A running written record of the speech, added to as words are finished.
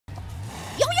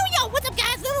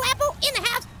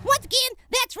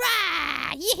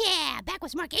Yeah, back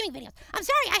with some more gaming videos. I'm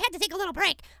sorry, I had to take a little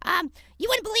break. You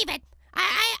wouldn't believe it.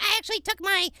 I actually took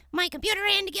my computer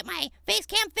in to get my face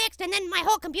cam fixed, and then my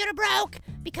whole computer broke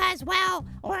because, well,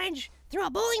 Orange threw a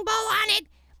bowling ball on it.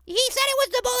 He said it was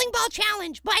the bowling ball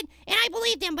challenge, and I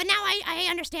believed him, but now I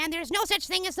understand there's no such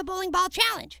thing as the bowling ball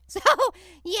challenge. So,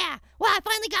 yeah, well, I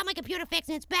finally got my computer fixed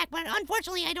and it's back, but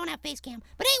unfortunately I don't have face cam.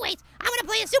 But anyways, I'm gonna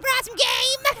play a super awesome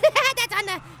game that's on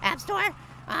the App Store.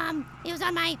 It was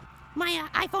on my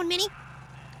iPhone mini.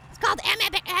 It's called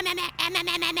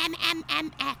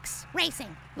MMX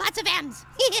Racing. Lots of M's.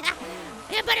 Yeah,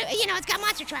 but, you know, it's got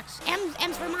monster trucks.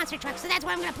 M's for monster trucks, so that's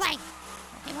what I'm gonna play.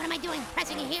 Okay, what am I doing?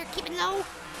 Pressing it here, keep it low.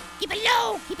 Keep it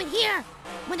low, keep it here.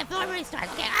 When the film really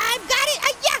starts. Okay, I've got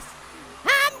it, yes!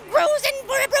 I'm cruising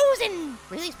for a bruising.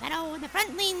 Release pedal with the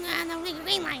front lean on the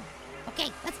green line.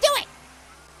 Okay, let's do it.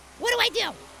 What do I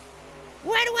do?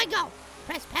 Where do I go?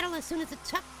 Press pedal as soon as the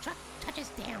truck touches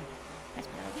down. Press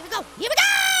pedal, here we go, here we go!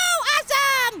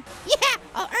 Awesome! Yeah,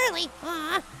 oh, early.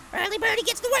 Early birdie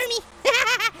gets the wormy.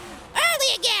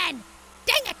 Early again!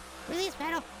 Dang it! Release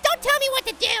pedal. Don't tell me what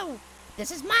to do!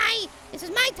 This is my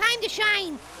time to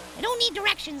shine. I don't need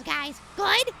directions, guys.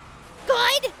 Good,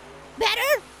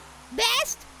 better,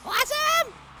 best,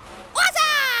 awesome,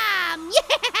 awesome!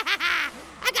 Yeah!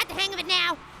 I got the hang of it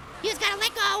now. You just gotta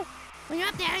let go when you're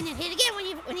up there and then hit it again when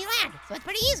you land. So it's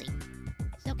pretty easy.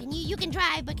 So you can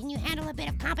drive, but can you handle a bit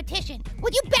of competition?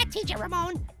 Well, you bet, Teacher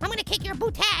Ramon. I'm gonna kick your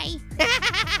bootay.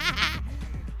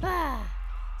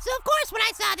 So, of course, when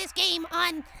I saw this game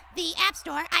on the App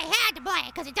Store, I had to play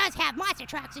it because it does have monster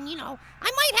trucks, and, you know,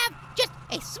 I might have just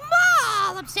a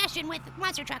small obsession with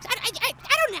monster trucks. I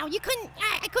don't know.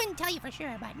 I couldn't tell you for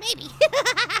sure, but maybe.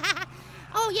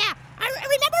 Oh, yeah. I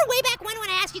remember way back when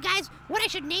I asked you guys what I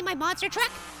should name my monster truck?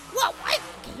 Whoa. Okay,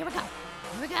 here we go.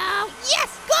 Here we go.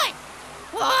 Yes, good.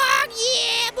 Oh,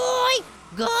 yeah, boy.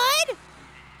 Good.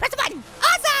 Press the button.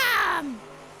 Awesome.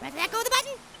 Press that, go with the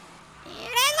button. And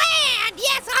I land!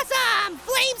 Yes, awesome!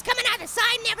 Flames coming out of the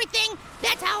side and everything.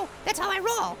 That's how I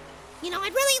roll. You know,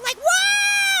 I'd really like,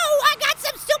 whoa! I got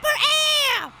some super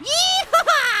air!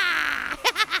 Yeehaw!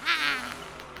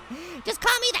 Just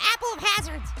call me the Apple of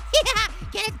Hazards. Yeah,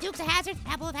 get it? Dukes of Hazzard,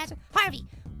 Apple of Hazard. Harvey,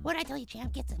 what did I tell you,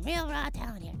 champ? Get some real raw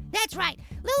talent here. That's right.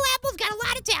 Little Apple's got a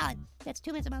lot of talent. That's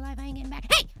 2 minutes of my life I ain't getting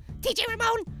back. Hey, TJ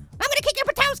Ramon, I'm gonna kick your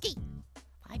Patowski.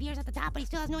 5 years at the top, but he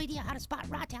still has no idea how to spot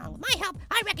raw talent. With my help,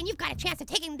 I reckon you've got a chance to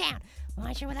take him down. Well,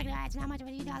 I sure would like to. It's not much of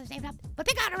a $2 saved up, but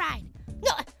pick out a ride.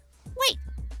 No, wait.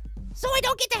 So I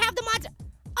don't get to have the monster.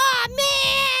 Aw,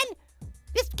 man!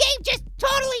 This game just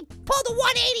totally pulled a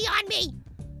 180 on me.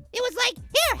 It was like,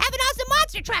 here, have an awesome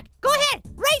monster truck. Go ahead,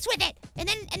 race with it. And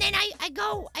then I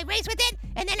race with it,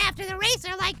 and then after the race,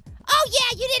 they're like, oh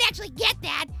yeah, you didn't actually get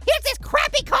that. Here's this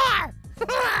crappy car.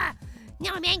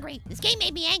 Now I'm angry. This game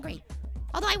made me angry.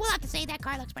 Although I will have to say that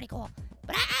car looks pretty cool.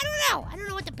 But I don't know. I don't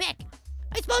know what to pick.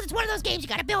 I suppose it's one of those games you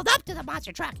gotta build up to the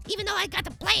monster truck. Even though I got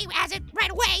to play as it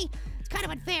right away, it's kind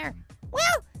of unfair.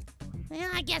 Well,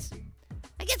 yeah, I guess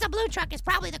a blue truck is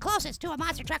probably the closest to a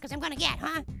monster truck as I'm gonna get,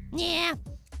 huh? Yeah,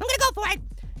 I'm gonna go for it.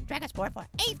 Dragon Sport for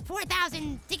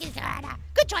 4,000 tickets.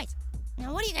 Good choice.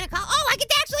 Now, what are you gonna call? Oh, I get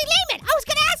to actually name it. I was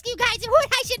gonna ask you guys what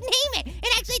I should name it. And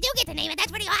actually do get to name it.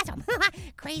 That's pretty awesome.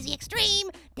 Crazy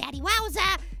Extreme, Daddy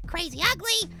Wowza, Crazy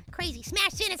Ugly, Crazy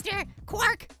Smash Sinister,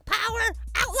 Quark, Power,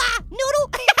 Outlaw, Noodle,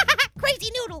 Crazy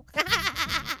Noodle.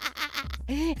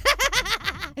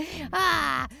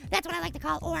 That's what I like to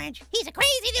call Orange. He's a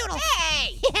crazy noodle.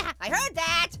 Hey! Yeah. I heard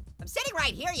that. I'm sitting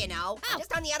right here, you know. Oh.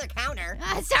 Just on the other counter.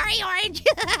 Sorry, Orange.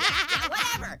 Yeah,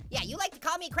 whatever. Yeah, you like to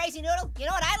call me Crazy Noodle? You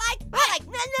know what I like? I like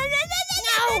No,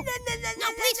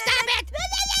 please stop it.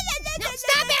 No,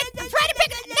 stop it. I'm trying to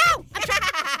pick it. No, I'm trying.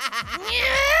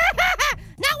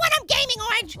 Not when I'm gaming,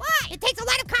 Orange. Why? It takes a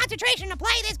lot of concentration to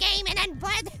play this game, and then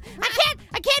I can't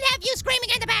have you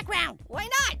screaming in the background. Why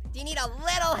not? Do you need a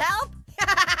little help?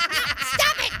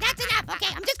 Stop it. That's enough. Okay,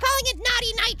 I'm just calling it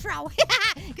Naughty Nitro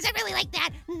because I really like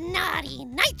that. Naughty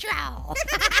Nitro.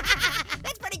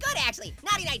 That's pretty good, actually.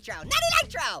 Naughty Nitro. Naughty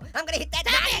Nitro. I'm gonna hit that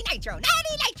Naughty Nitro.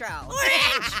 Naughty Nitro.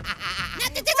 Orange. Now,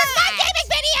 this is my gaming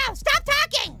video. Stop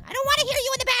talking. I don't want to hear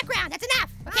you in the background. That's enough.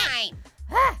 Okay. Fine.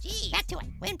 Jeez. Back to it.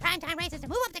 Win primetime races to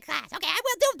move up the class. Okay, I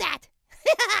will do that.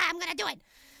 I'm gonna do it.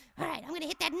 All right, I'm gonna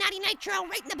hit that Naughty Nitro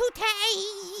right in the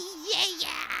bootay.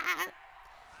 Yeah.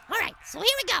 All right, so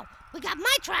here we go. We got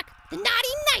my truck, the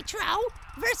Naughty Nitro,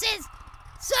 versus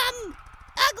some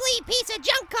ugly piece of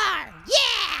junk car.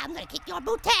 Yeah, I'm gonna kick your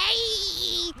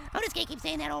bootay. I'm just gonna keep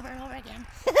saying that over and over again.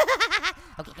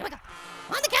 Okay, here we go.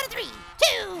 On the count of 3, 2,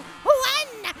 1.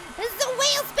 The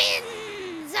wheel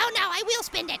spins. Oh no, I wheel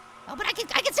spinned it. Oh, but I can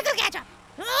still catch up.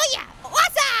 Oh yeah,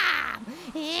 awesome.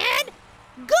 And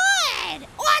good!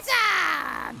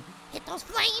 Awesome! Hit those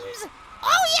flames.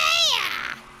 Oh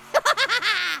yeah!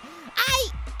 I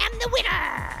am the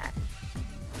winner!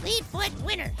 Lead foot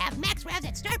winner. Have max revs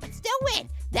at start but still win.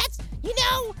 That's, you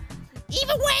know,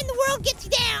 even when the world gets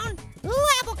you down, Little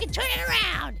Apple can turn it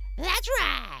around. That's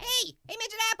right. Hey,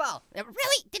 Midget Apple.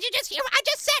 Really? Did you just hear? I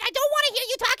just said I don't want to hear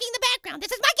you talking in the background.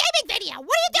 This is my gaming video.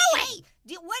 What are you doing?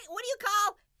 Hey, what do you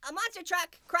call a monster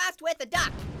truck crossed with a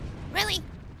duck? Really?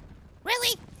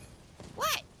 Really?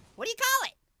 What? What do you call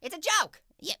it? It's a joke.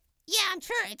 Yeah, I'm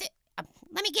sure. It's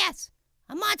let me guess.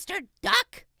 A monster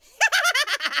duck?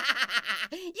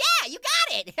 Yeah, you got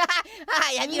it.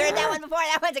 Have you heard that one before?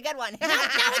 That one's a good one. No,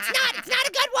 it's not. It's not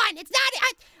a good one. It's not.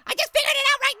 I just figured it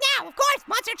out right now. Of course,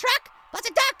 monster truck plus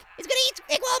a duck is gonna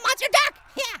equal a monster duck.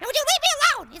 Yeah. And would you leave me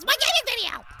alone? It's my gaming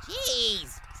video.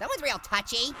 Jeez, someone's real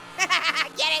touchy.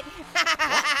 Get it?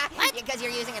 What? Because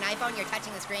you're using an iPhone, you're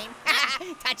touching the screen.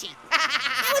 Touchy.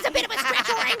 That was a bit of a stretch,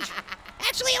 Orange.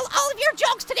 Actually, all of your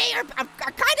jokes today are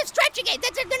kind of stretching it.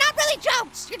 They're not really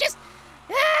jokes. You're just.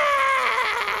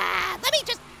 Let me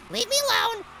just leave me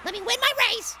alone. Let me win my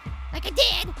race like I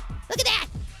did. Look at that.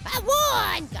 I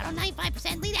won. Got a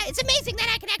 95% lead. It's amazing that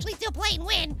I can actually still play and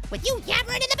win with you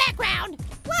yammering in the background.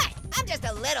 What? I'm just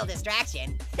a little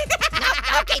distraction.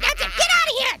 No, okay, that's it. Get out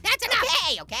of here. That's enough.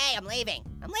 Okay, I'm leaving.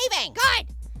 I'm leaving. Good.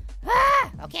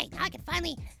 Okay, now I can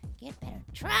finally get a better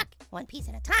truck. One piece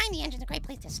at a time. The engine's a great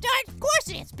place to start. Of course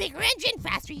it is. Bigger engine,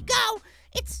 faster you go.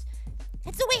 It's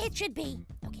the way it should be.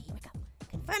 Okay, here we go.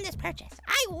 Confirm this purchase.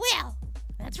 I will.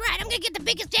 That's right. I'm gonna get the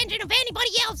biggest engine of anybody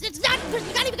else. It's not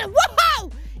even gonna.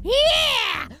 Whoa!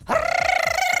 Yeah!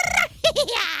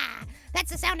 Yeah!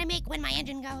 That's the sound I make when my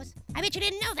engine goes. I bet you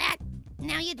didn't know that.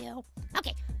 Now you do.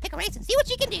 Okay, pick a race and see what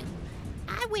you can do.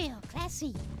 I will. Class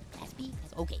C, Class B,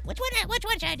 Class. Okay, which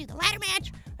one should I do? The ladder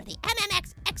match or the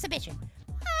MMX exhibition?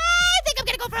 I think I'm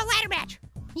gonna go for a ladder match.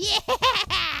 Yeah!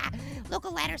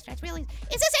 Local ladder starts really. Is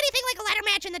this anything like a ladder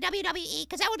match in the WWE?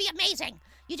 Because that would be amazing.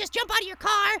 You just jump out of your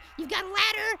car, you've got a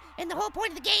ladder, and the whole point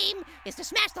of the game is to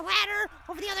smash the ladder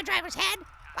over the other driver's head.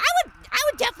 I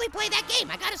would definitely play that game,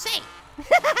 I gotta say.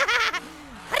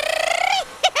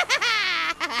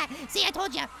 See, I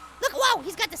told you. Look, whoa,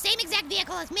 he's got the same exact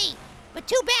vehicle as me. But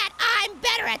too bad, I'm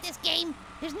better at this game.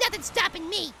 There's nothing stopping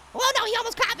me. Oh no, he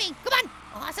almost caught me. Come on,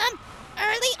 awesome.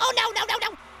 Early, oh no.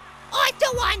 Oh, I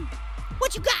still won.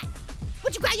 What you got?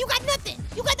 What you got? You got nothing.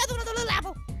 You got nothing with a little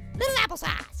apple. Little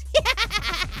applesauce.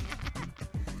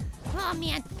 Oh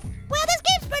man. Well, this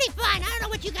game's pretty fun. I don't know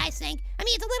what you guys think. I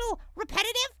mean, it's a little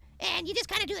repetitive, and you just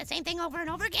kind of do the same thing over and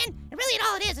over again. And really,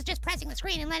 all it is just pressing the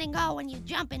screen and letting go when you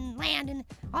jump and land and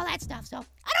all that stuff. So I don't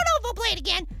know if I'll play it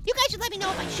again. You guys should let me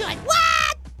know if I should.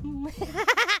 What?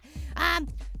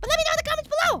 But let me know in the comments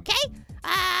below, okay?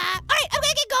 All right, I'm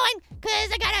gonna get going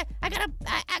because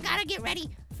I gotta get ready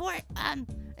for I'm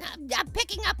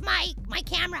picking up my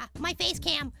camera, my face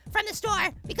cam from the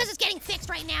store because it's getting fixed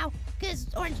right now because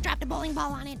Orange dropped a bowling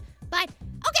ball on it. But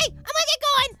okay, I'm gonna get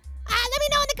going. Let me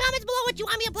know in the comments below what you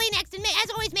want me to play next, and as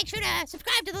always, make sure to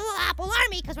subscribe to the Little Apple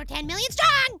Army because we're 10 million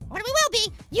strong, or we will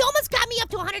be. You almost got me up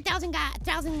to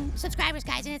 100,000 subscribers,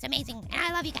 guys, and it's amazing, and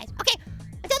I love you guys. Okay.